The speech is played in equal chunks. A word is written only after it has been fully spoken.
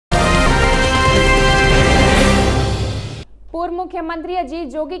पूर्व मुख्यमंत्री अजीत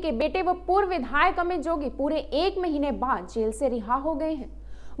जोगी के बेटे व पूर्व विधायक अमित जोगी पूरे 1 महीने बाद जेल से रिहा हो गए हैं।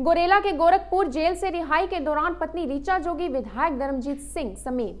 गोरेला के गोरखपुर जेल से रिहाई के दौरान पत्नी ऋचा जोगी, विधायक धर्मजीत सिंह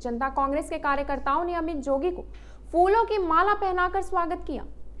समेत जनता कांग्रेस के कार्यकर्ताओं ने अमित जोगी को फूलों की माला पहनाकर स्वागत किया।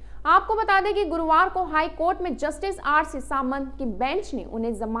 आपको बता दें कि गुरुवार को हाई कोर्ट में जस्टिस hr.samacharexpress की बेंच ने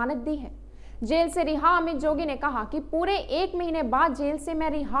उन्हें जमानत दी है। जेल से रिहा अमित जोगी ने कहा कि पूरे 1 महीने बाद जेल से मैं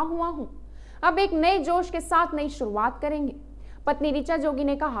रिहा हुआ हूं। अब एक नए जोश के साथ नई शुरुआत करेंगे। पत्नी ऋचा जोगी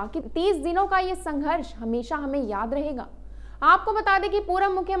ने कहा कि 30 दिनों का ये संघर्ष हमेशा हमें याद रहेगा। आपको बता दें कि पूर्व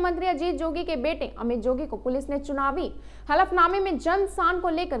मुख्यमंत्री अजीत जोगी के बेटे अमित जोगी को पुलिस ने चुनावी हलफनामे में जनसान को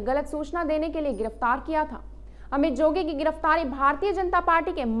लेकर गलत सूचना देने के लिए गिरफ्तार किया था। अमित जोगी की गिरफ्तारी भारतीय जनता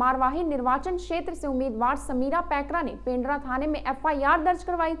पार्टी के मारवाही निर्वाचन क्षेत्र से उम्मीदवार समीरा पैकरा ने पेंड्रा थाने में FIR दर्ज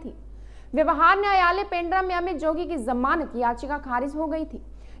करवाई थी। व्यवहार न्यायालय पेंड्रा में अमित जोगी की जमानत याचिका खारिज हो गई थी,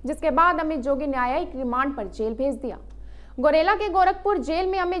 जिसके बाद अमित जोगी न्यायिक रिमांड पर जेल भेज दिया। गोरेला के गोरखपुर जेल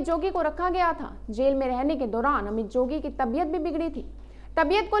में अमित जोगी को रखा गया था। जेल में रहने के दौरान अमित जोगी की तबीयत भी बिगड़ी थी।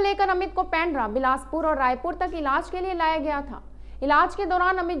 तबीयत को लेकर अमित को पेंड्रा, बिलासपुर और रायपुर तक इलाज के लिए लाया गया था। इलाज के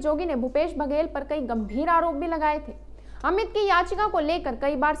दौरान अमित जोगी ने भूपेश बघेल पर कई गंभीर आरोप भी लगाए थे। अमित की याचिका को लेकर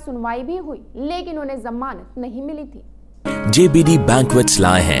कई बार सुनवाई भी हुई, लेकिन उन्हें जमानत नहीं मिली थी। JBD Banquets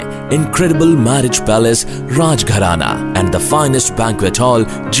लाए हैं Incredible Marriage Palace Rajgharana and the finest banquet hall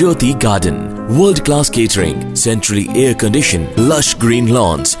Jyoti Garden. World-class catering, centrally air-conditioned, lush green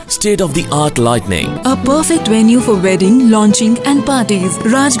lawns, state-of-the-art lighting. A perfect venue for wedding, launching and parties.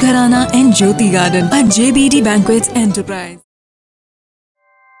 Rajgharana and Jyoti Garden at JBD Banquets Enterprise.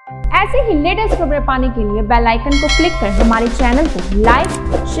 ऐसे ही latest खबरें पाने के लिए bell icon को click कर हमारे channel को like,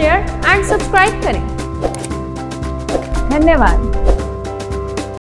 share and subscribe करें। धन्यवाद।